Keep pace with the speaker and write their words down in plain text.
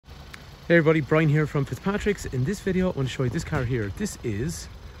Hey everybody, Brian here from Fitzpatrick's. In this video I want to show you this car here. This is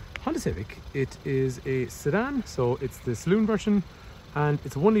Honda Civic. It is a sedan, so it's the saloon version and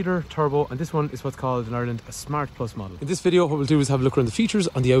it's a 1 litre turbo, and this one is what's called in Ireland a Smart Plus model. In this video what we'll do is have a look around the features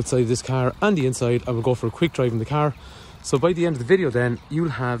on the outside of this car and the inside, and we'll go for a quick drive in the car. So by the end of the video then you'll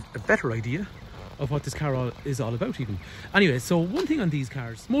have a better idea of what this car is all about even. Anyway, so one thing on these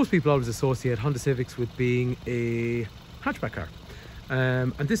cars, most people always associate Honda Civics with being a hatchback car.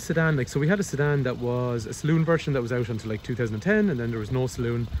 And this sedan, so we had a sedan that was a saloon version that was out until like 2010, and then there was no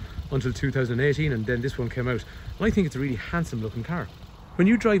saloon until 2018, and then this one came out. And I think it's a really handsome looking car. When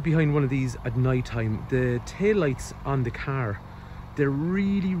you drive behind one of these at night time, the tail lights on the car, they're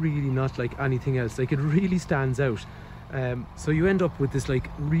really not like anything else. Like, it really stands out. So you end up with this like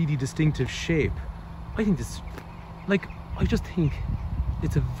really distinctive shape. I think this, I just think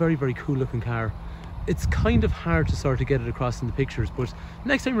it's a very cool looking car. It's kind of hard to sort of get it across in the pictures, but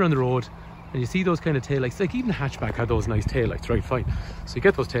next time you're on the road and you see those kind of taillights, like even the hatchback had those nice taillights, right, fine. So you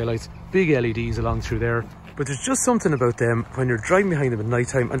get those taillights, big LEDs along through there, but there's just something about them when you're driving behind them at night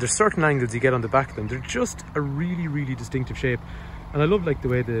time, and there's certain angles you get on the back of them. They're just a really distinctive shape. And I love like the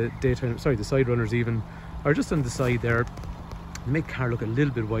way the side runners even are just on the side there, make the car look a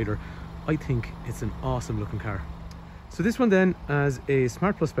little bit wider. I think it's an awesome looking car. So this one then has a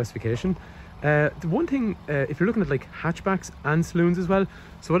Smart Plus specification. The one thing, if you're looking at like hatchbacks and saloons as well,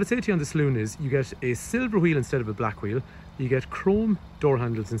 so what I'd say to you on the saloon is you get a silver wheel instead of a black wheel, you get chrome door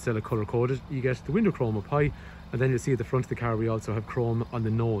handles instead of colour coded, you get the window chrome up high, and then you'll see at the front of the car we also have chrome on the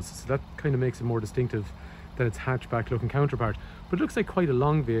nose, so that kind of makes it more distinctive than its hatchback looking counterpart. But it looks like quite a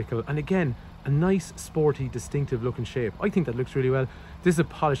long vehicle, and again a nice sporty distinctive looking shape. I think that looks really well. This is a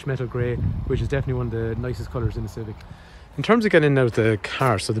polished metal grey, which is definitely one of the nicest colours in the Civic. In terms of getting in and out of the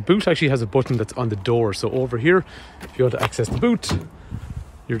car, so the boot actually has a button that's on the door. So over here, if you want to access the boot,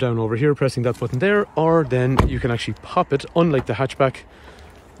 you're down over here pressing that button there, or then you can actually pop it, unlike the hatchback,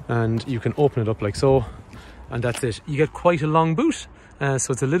 and you can open it up like so, and that's it. You get quite a long boot, so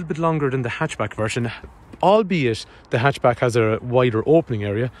it's a little bit longer than the hatchback version, albeit the hatchback has a wider opening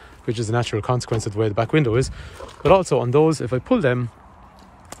area, which is a natural consequence of the way the back window is. But also on those, if I pull them,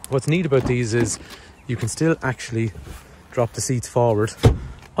 what's neat about these is you can still actually drop the seats forward,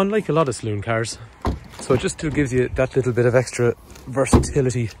 unlike a lot of saloon cars. So it just still gives you that little bit of extra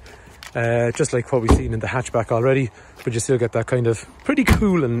versatility, just like what we've seen in the hatchback already, but you still get that kind of pretty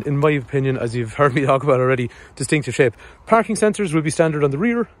cool, and in my opinion, as you've heard me talk about already, distinctive shape. Parking sensors will be standard on the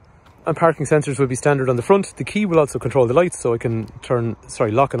rear, and parking sensors will be standard on the front. The key will also control the lights, so I can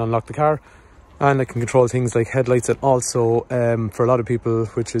lock and unlock the car, and I can control things like headlights, and also for a lot of people,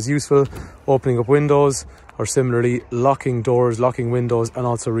 which is useful, opening up windows, or similarly locking doors, locking windows, and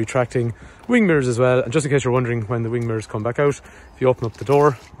also retracting wing mirrors as well. And just in case you're wondering when the wing mirrors come back out, if you open up the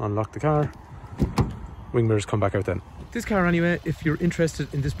door, unlock the car, wing mirrors come back out then. This car anyway, if you're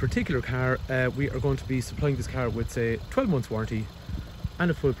interested in this particular car, we are going to be supplying this car with a 12 months warranty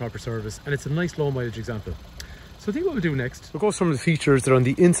and a full proper service, and it's a nice low mileage example. So I think what we'll do next, we'll go some of the features that are on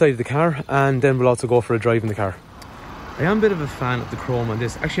the inside of the car, and then we'll also go for a drive in the car. I am a bit of a fan of the chrome on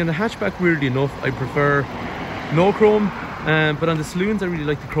this. Actually on the hatchback, weirdly enough, I prefer no chrome, but on the saloons I really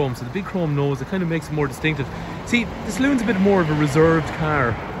like the chrome. So the big chrome nose, it kind of makes it more distinctive. See, the saloon's a bit more of a reserved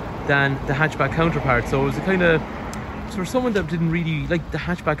car than the hatchback counterpart, so it was a kind of, for someone that didn't really like, the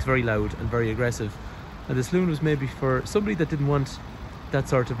hatchback's very loud and very aggressive, and the saloon was maybe for somebody that didn't want that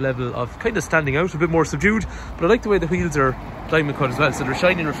sort of level of kind of standing out, a bit more subdued. But I like the way the wheels are diamond cut as well, so they're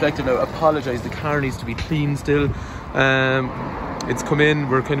shiny and reflective. Now I apologise, the car needs to be clean still. It's come in,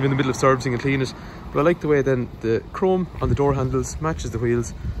 we're kind of in the middle of servicing and cleaning it, but I like the way then the chrome on the door handles matches the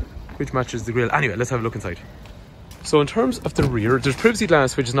wheels, which matches the grille. Anyway, let's have a look inside. So in terms of the rear, there's privacy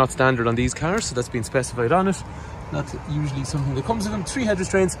glass, which is not standard on these cars, so that's been specified on it. That's usually something that comes with them. 3 head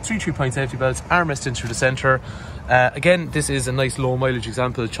restraints, 3 3-point safety belts, armrest in through the centre. Again, this is a nice low mileage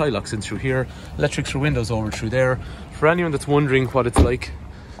example. Child locks in through here, electric through windows over through there. For anyone that's wondering what it's like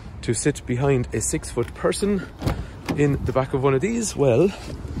to sit behind a 6-foot person in the back of one of these, well,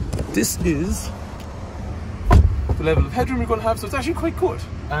 this is the level of headroom you're going to have, so it's actually quite good.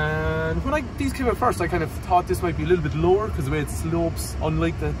 And when these came out first, I kind of thought this might be a little bit lower because the way it slopes,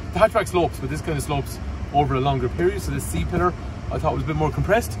 unlike the hatchback slopes, but this kind of slopes over a longer period. So this C-pillar I thought was a bit more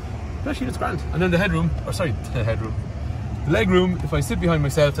compressed, but actually it's grand. And then the headroom, or sorry, the leg room, if I sit behind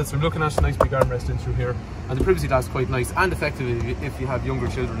myself, that's what I'm looking at, a nice big armrest in through here, and the privacy glass is quite nice and effective if you have younger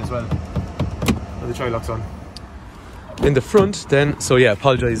children as well. And the child locks on. In the front then, so yeah,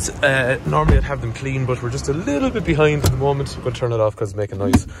 apologise, normally I'd have them clean, but we're just a little bit behind at the moment. I'm going to turn it off because it's making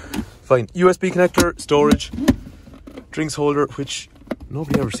noise. Fine. USB connector, storage, drinks holder, which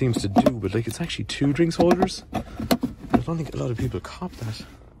nobody ever seems to do, but like it's actually 2 drinks holders. I don't think a lot of people cop that.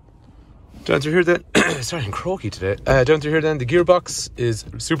 Down through here then, starting croaky today. Down through here then, the gearbox is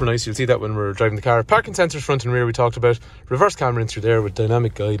super nice. You'll see that when we're driving the car. Parking sensors front and rear we talked about. Reverse camera in through there with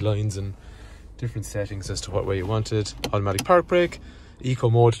dynamic guidelines and different settings as to what way you want it. Automatic park brake.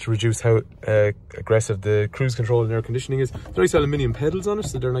 Eco mode to reduce how aggressive the cruise control and air conditioning is. They're nice aluminium pedals on it,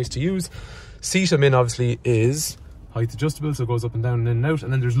 so they're nice to use. Seat I'm in obviously is height adjustable, so it goes up and down and in and out.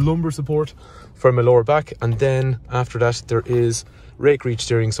 And then there's lumbar support for my lower back. And then after that, there is rake reach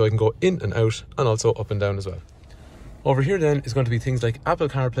steering, so I can go in and out and also up and down as well. Over here then is going to be things like Apple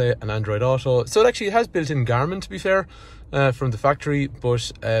CarPlay and Android Auto. So it actually has built-in Garmin, to be fair, from the factory,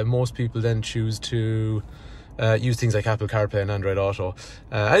 but most people then choose to use things like Apple CarPlay and Android Auto.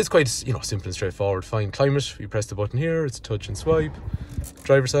 It's quite, simple and straightforward. Find climate, you press the button here, it's touch and swipe.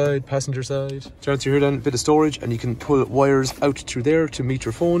 Driver side, passenger side. Down to here then, a bit of storage, and you can pull wires out through there to meet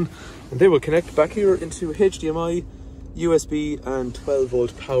your phone, and they will connect back here into HDMI, USB and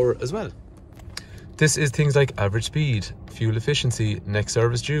 12-volt power as well. This is things like average speed, fuel efficiency, next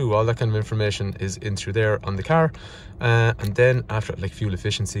service due, all that kind of information is in through there on the car. And then after, like, fuel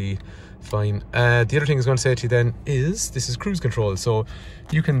efficiency, fine. The other thing I was going to say to you then is, this is cruise control. So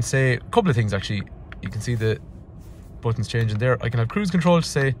you can say a couple of things actually. You can see the buttons changing there. I can have cruise control to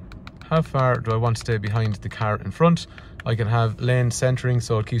say, how far do I want to stay behind the car in front? I can have lane centering,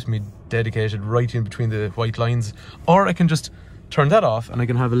 so it keeps me dedicated right in between the white lines. Or I can just turn that off and I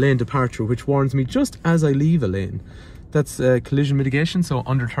can have a lane departure, which warns me just as I leave a lane. That's collision mitigation, so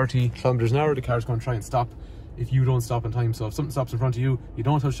under 30 kilometers an hour, the car's going to try and stop if you don't stop in time. So if something stops in front of you, you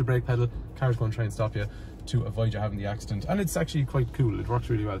don't touch the brake pedal, the car's going to try and stop you to avoid you having the accident. And it's actually quite cool, it works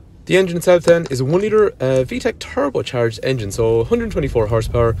really well. The engine itself then is a 1 litre VTEC Turbo charged engine, so 124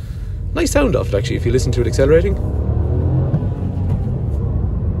 horsepower. Nice sound off it actually if you listen to it accelerating.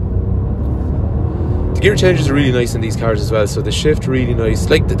 The gear changes are really nice in these cars as well, so the shift really nice.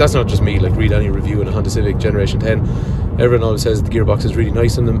 Like, that's not just me, like read any review in a Honda Civic Generation 10. Everyone always says the gearbox is really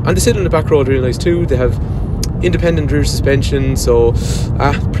nice on them. And they sit in the back road really nice too. They have independent rear suspension, so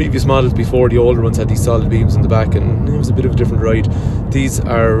previous models before, the older ones had these solid beams in the back and it was a bit of a different ride. These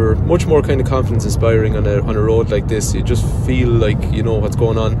are much more kind of confidence inspiring on a road like this. You just feel like you know what's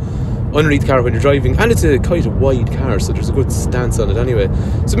going on underneath the car when you're driving, and it's quite a wide car, so there's a good stance on it anyway,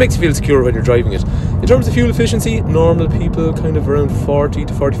 so it makes you feel secure when you're driving it. In terms of fuel efficiency, normal people kind of around 40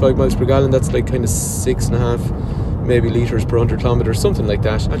 to 45 miles per gallon. That's like kind of 6.5 maybe litres per 100 kilometers, something like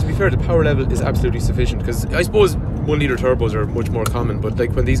that. And to be fair, the power level is absolutely sufficient, because I suppose 1 litre turbos are much more common, but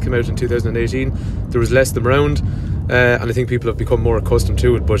like when these came out in 2018 there was less of them around, and I think people have become more accustomed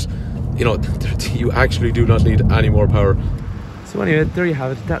to it, but you actually do not need any more power. So anyway, there you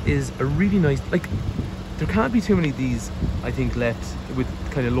have it. That is a really nice, like, there can't be too many of these, I think, left with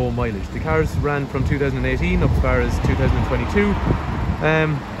kind of low mileage. The cars ran from 2018 up as far as 2022.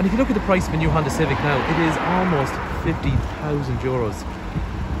 And if you look at the price of a new Honda Civic now, it is almost 50,000 euros.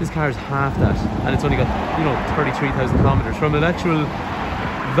 This car is half that, and it's only got, 33,000 kilometers. From an actual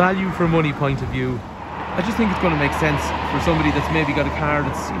value for money point of view, I just think it's going to make sense for somebody that's maybe got a car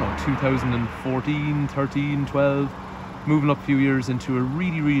that's, 2014, 13, 12, moving up a few years into a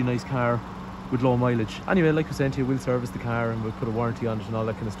really, really nice car with low mileage. Anyway, like we said to you, we'll service the car and we'll put a warranty on it and all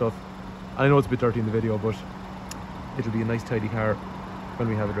that kind of stuff. And I know it's a bit dirty in the video, but it'll be a nice tidy car when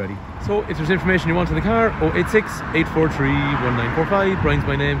we have it ready. So if there's information you want on the car, 086 843 1945, Brian's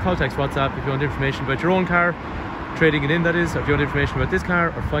my name. Call, text, WhatsApp if you want information about your own car, trading it in that is, or if you want information about this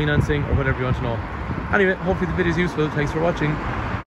car or financing or whatever you want to know. Anyway, hopefully the video is useful. Thanks for watching.